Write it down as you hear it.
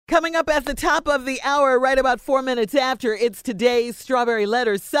Coming up at the top of the hour, right about 4 minutes after, it's today's Strawberry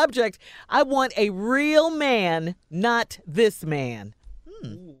Letters subject. I want a real man, not this man.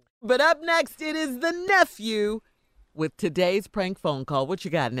 But up next, it is the nephew with today's prank phone call. What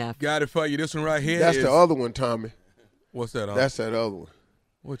you got, nephew? Got it for you. This one right here That's the other one, Tommy. What's that? That's that other one.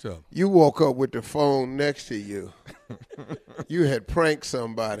 What's up? You woke up with the phone next to you. You had pranked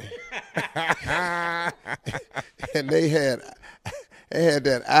somebody. And they had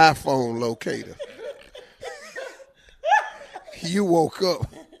that iPhone locator. You woke up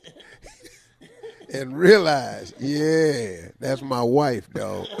and realized, yeah, that's my wife,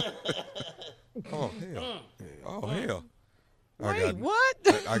 dog. Oh, hell. Oh, hell. Wait,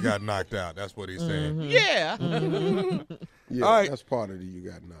 what? I got knocked out. That's what he's saying. Yeah. Yeah, All right. that's part of it. You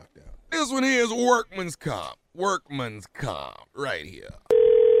got knocked out. This one here is workman's comp. Workman's comp right here.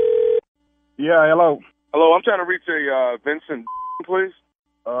 Yeah, hello. Hello, I'm trying to reach a Vincent, please.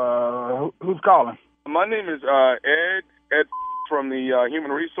 Who's calling? My name is Ed from the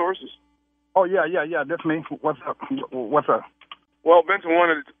Human Resources. Oh, yeah, that's me. What's up? Well, Vincent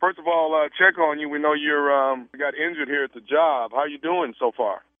wanted to, first of all, check on you. We know you're got injured here at the job. How you doing so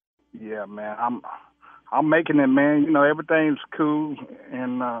far? Yeah, man, I'm making it, man. You know, everything's cool,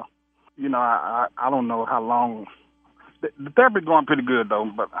 and you know, I don't know how long. The therapy's going pretty good though,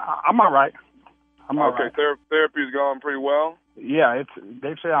 but I'm all right. I'm all right. Okay, therapy's going pretty well. Yeah,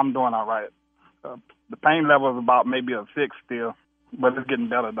 they say I'm doing all right. The pain level is about maybe a 6 still, but it's getting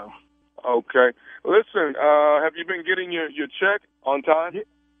better though. Okay. Listen, have you been getting your check on time?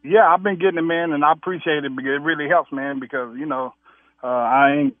 Yeah, I've been getting it, man, and I appreciate it because it really helps, man, because, you know,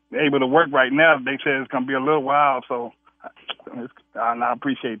 I ain't able to work right now. They say it's going to be a little while, so I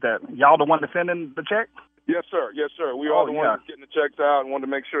appreciate that. Y'all the one that's sending the check? Yes, sir. Yes, sir. We are the ones getting the checks out and want to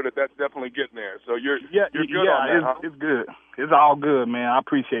make sure that that's definitely getting there. So you're good on that, huh? It's good. It's all good, man. I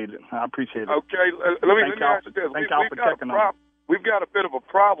appreciate it. Okay, let me ask you this. Thank y'all for checking on me. We've got a bit of a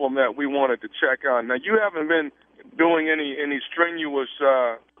problem that we wanted to check on. Now, you haven't been doing any strenuous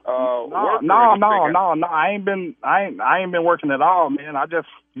work. No. I ain't been working at all, man. I just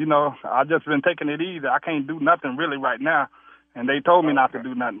been taking it easy. I can't do nothing really right now, and they told me not to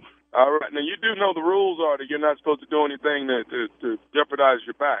do nothing. All right. Now, you do know the rules are that you're not supposed to do anything to jeopardize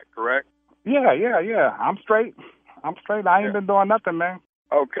your back, correct? Yeah. I'm straight. I ain't been doing nothing, man.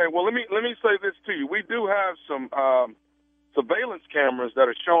 Okay. Well, let me say this to you. We do have some surveillance cameras that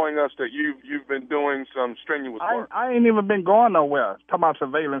are showing us that you've been doing some strenuous work. I ain't even been going nowhere. Talking about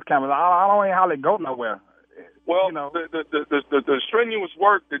surveillance cameras, I don't even hardly go nowhere. Well, you know, the strenuous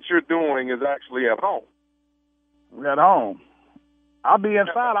work that you're doing is actually at home. At home, I'll be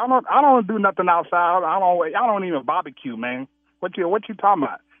inside. I don't do nothing outside. I don't even barbecue, man. What you talking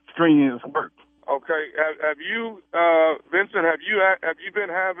about? Strenuous work. Okay. Have you, Vincent? Have you been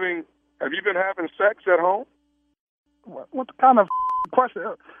having sex at home? What kind of question?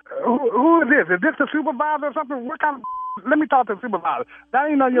 Who is this? Is this the supervisor or something? What kind of? Let me talk to the supervisor.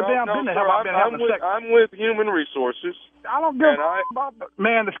 That ain't none of your damn business. Sir, I'm with Human Resources. I don't give about.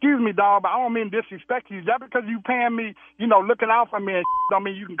 Man, excuse me, dog, but I don't mean disrespect you. Just because you paying me, looking out for me and don't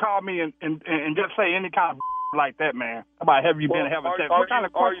mean you can call me and just say any kind of like that, man. About have you been having sex? What kind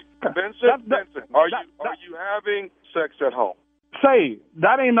of question? Vincent, are you having sex at home? Say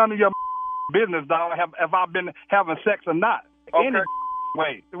that ain't none of your business, dog. Have I been having sex or not? Okay.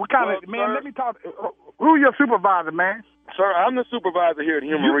 Anyway, what kind of man? Sir, let me talk. Who your supervisor, man? Sir, I'm the supervisor here at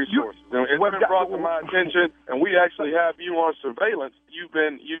Human Resources. It's been brought to my attention, and we actually have you on surveillance. You've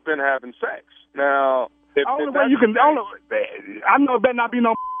been having sex. Now, I know there better not be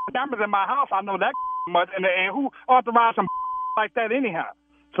no cameras in my house. I know that much. And who authorized some like that anyhow?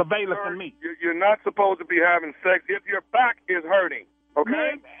 Surveillance sir, on me. You're not supposed to be having sex if your back is hurting.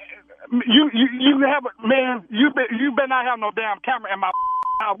 Okay. Man, you have man. You better not have no damn camera in my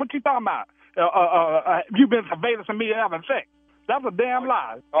house. What you talking about? You've been surveilling me having sex. That's a damn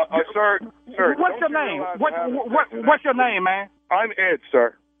lie. Sir. What's your name? What's your name, man? I'm Ed,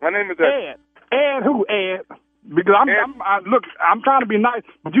 sir. My name is Ed. Ed who? Ed? Because I'm trying to be nice,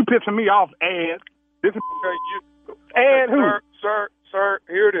 but you pissing me off, Ed. This is Ed who? Sir,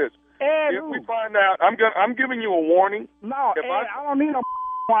 here it is. Ed if who? we find out, I'm giving you a warning. No, Ed, I don't need no.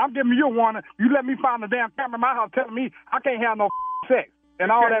 I'm giving you a warning. You let me find the damn camera in my house telling me I can't have no sex.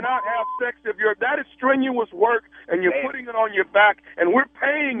 And all that. Not have sex if that is strenuous work, and you're putting it on your back, and we're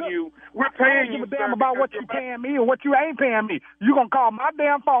paying you. We're paying you. I don't give a damn about what you paying me or what you ain't paying me. You gonna call my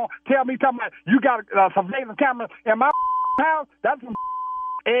damn phone, tell me talking about you got a surveillance camera in my house? That's some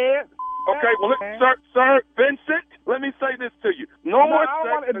Ed. Okay, well, sir, Vincent, let me say this to you. No more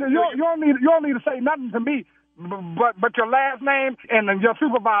sex. You don't need to say nothing to me. but your last name and then your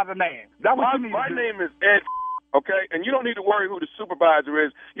supervisor name. That's what you need My to do. name is Ed, okay? And you don't need to worry who the supervisor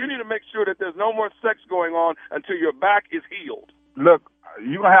is. You need to make sure that there's no more sex going on until your back is healed. Look,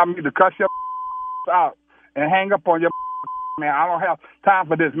 you gonna have me to cuss your out and hang up on your man. I don't have time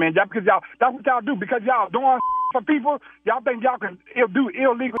for this, man. Just because y'all, that's what y'all do. Because y'all doing for people, y'all think y'all can do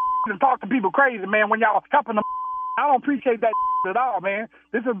illegal and talk to people crazy, man, when y'all helping them. I don't appreciate that at all, man.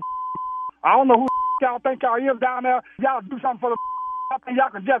 This is, I don't know who y'all think y'all is down there. Y'all do something for the y'all think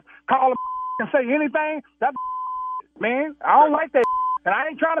y'all can just call them and say anything. That man, I don't like that. And I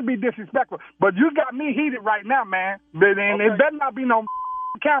ain't trying to be disrespectful, but you got me heated right now, man. And it better not be no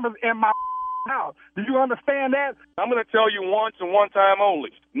cameras in my house. Do you understand that? I'm going to tell you once and one time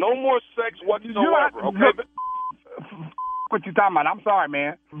only. No more sex whatsoever, okay? What you talking about? I'm sorry,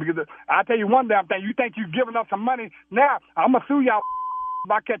 man. Because I tell you one damn thing. You think you giving us some money? Now I'm gonna sue y'all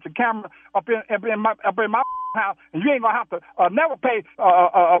if I catch a camera up in my house, and you ain't gonna have to never pay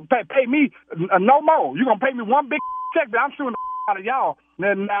me no more. You gonna pay me one big check, but I'm suing the out of y'all.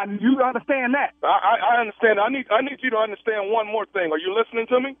 Now you understand that? I understand. I need you to understand one more thing. Are you listening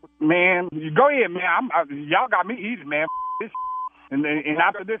to me? Man, you go ahead, man. Y'all got me easy, man. This and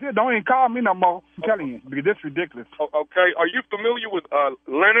after this here, don't even call me no more. I'm telling you, because this is ridiculous. Okay. Are you familiar with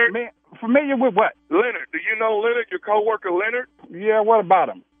Leonard? Man, familiar with what? Leonard. Do you know Leonard, your coworker Leonard? Yeah, what about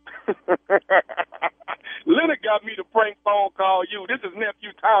him? Leonard got me to prank phone call you. This is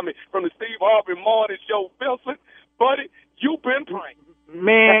nephew Tommy from the Steve Harvey Morning Show. Wilson, buddy, you've been pranked.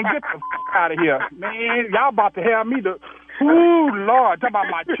 Man, get the out of here. Man, y'all about to have me to... Ooh, Lord, talk about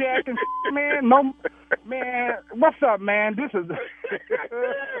my check and man. No, man, what's up, man? This is...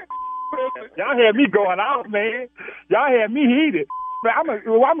 Y'all had me going out, man. Y'all had me heated. Man, I'm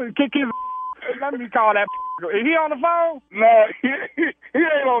gonna kick his... Let me call that... Is he on the phone? No, he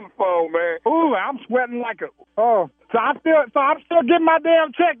ain't on the phone, man. Ooh, I'm sweating like a... Oh, so I'm still getting my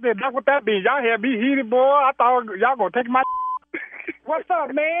damn check then. That's what that means. Y'all had me heated, boy. I thought y'all gonna take my... What's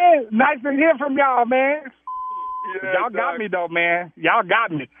up, man? Nice to hear from y'all, man. Yeah, y'all got me, though, man. Y'all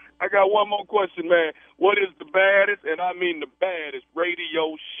got me. I got one more question, man. What is the baddest, and I mean the baddest,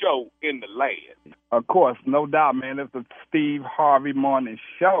 radio show in the land? Of course, no doubt, man. It's the Steve Harvey Morning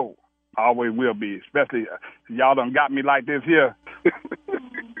Show. Always will be, especially y'all done got me like this here.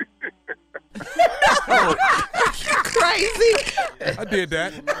 Crazy. I did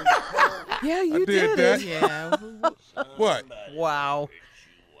that. Yeah, you did it. that. Yeah. What? Wow.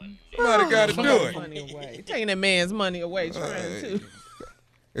 Somebody got to do it. Money away. Taking that man's money away, trying to.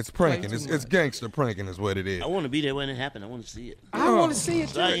 It's pranking. It's gangster pranking is what it is. I want to be there when it happened. I want to see it. I want to see it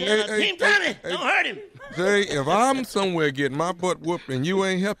too. Team Tommy, don't hurt him. Jay, if I'm somewhere getting my butt whooped and you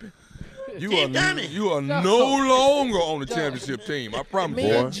ain't helping, you are no longer on the championship team. I promise you.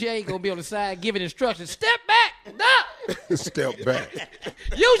 Me and Jay gonna be on the side giving instructions. Step back. Stop. Step back.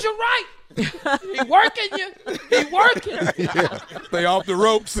 Use your right. He working you. He working. Stay off the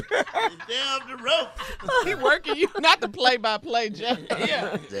ropes. Stay off the rope. He working you. Not the play-by-play, Jay.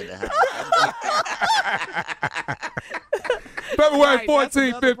 Yeah. February Right,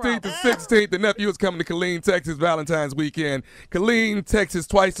 14th, 15th, and 16th, the nephew is coming to Killeen, Texas, Valentine's weekend. Killeen, Texas,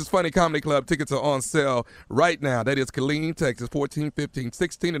 Twice as Funny Comedy Club. Tickets are on sale right now. That is Killeen, Texas, 14, 15,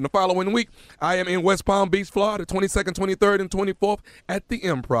 16. And the following week, I am in West Palm Beach, Florida, 22nd, 23rd, and 24th at the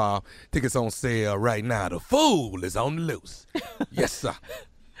Improv. Tickets on sale right now. The fool is on the loose. Yes, sir.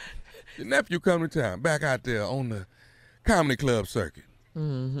 The nephew coming to town, back out there on the comedy club circuit.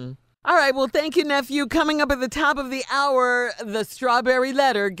 Mm-hmm. All right, well, thank you, nephew. Coming up at the top of the hour, the Strawberry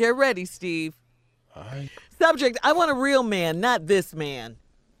Letter. Get ready, Steve. All right. Subject, I want a real man, not this man.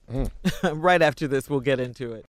 Right after this, we'll get into it.